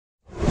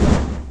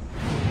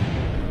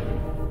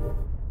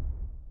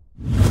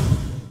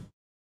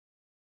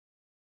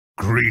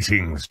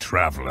Greetings,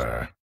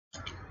 traveler.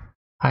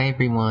 Hi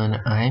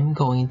everyone, I'm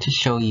going to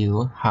show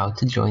you how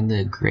to join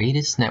the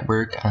greatest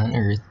network on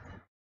earth,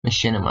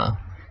 Machinima.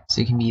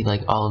 So you can be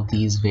like all of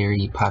these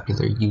very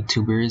popular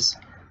YouTubers.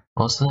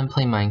 Most of them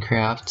play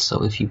Minecraft,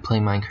 so if you play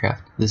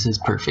Minecraft, this is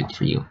perfect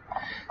for you.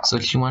 So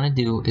what you want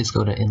to do is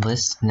go to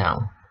Enlist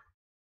Now.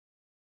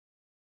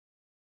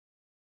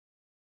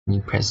 And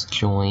you press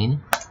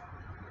Join.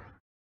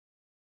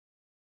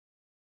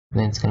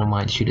 Then it's going to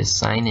want you to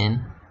sign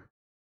in.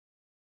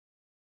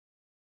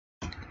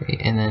 Okay,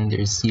 and then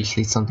there's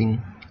usually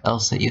something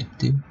else that you have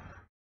to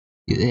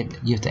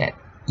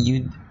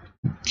do.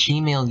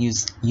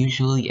 Gmail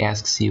usually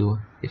asks you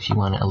if you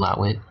want to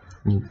allow it.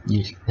 Then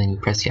you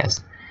press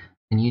yes.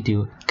 And you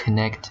do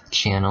connect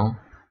channel.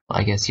 Well,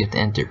 I guess you have to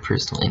enter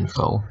personal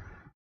info.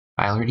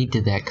 I already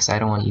did that because I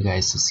don't want you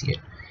guys to see it.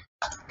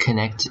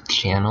 Connect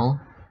channel.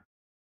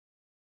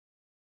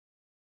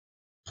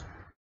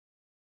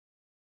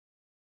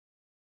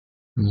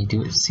 And you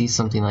do see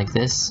something like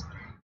this.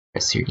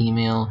 Press your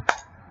email.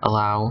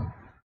 Allow.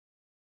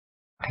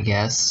 I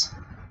guess.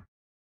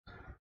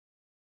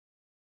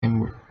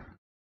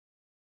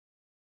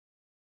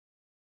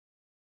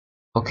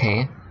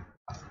 Okay.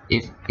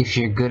 If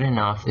you're good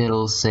enough,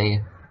 it'll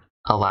say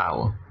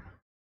allow.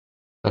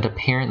 But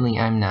apparently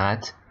I'm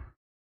not,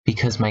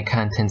 because my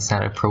content's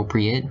not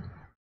appropriate.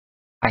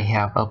 I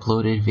have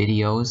uploaded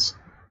videos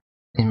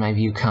and my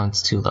view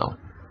count's too low.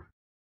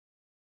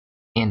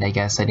 And I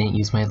guess I didn't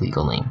use my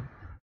legal name.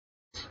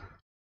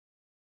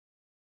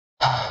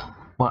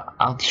 Well,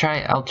 I'll try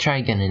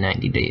again in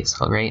 90 days,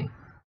 alright?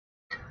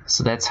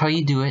 So that's how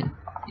you do it.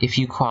 If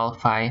you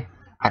qualify,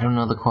 I don't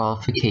know the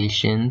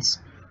qualifications,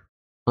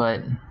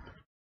 but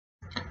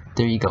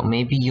there you go.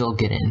 Maybe you'll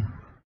get in.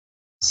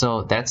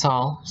 So that's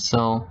all.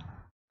 So,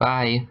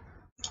 bye.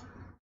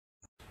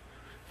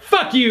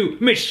 Fuck you,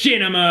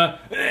 Machinima!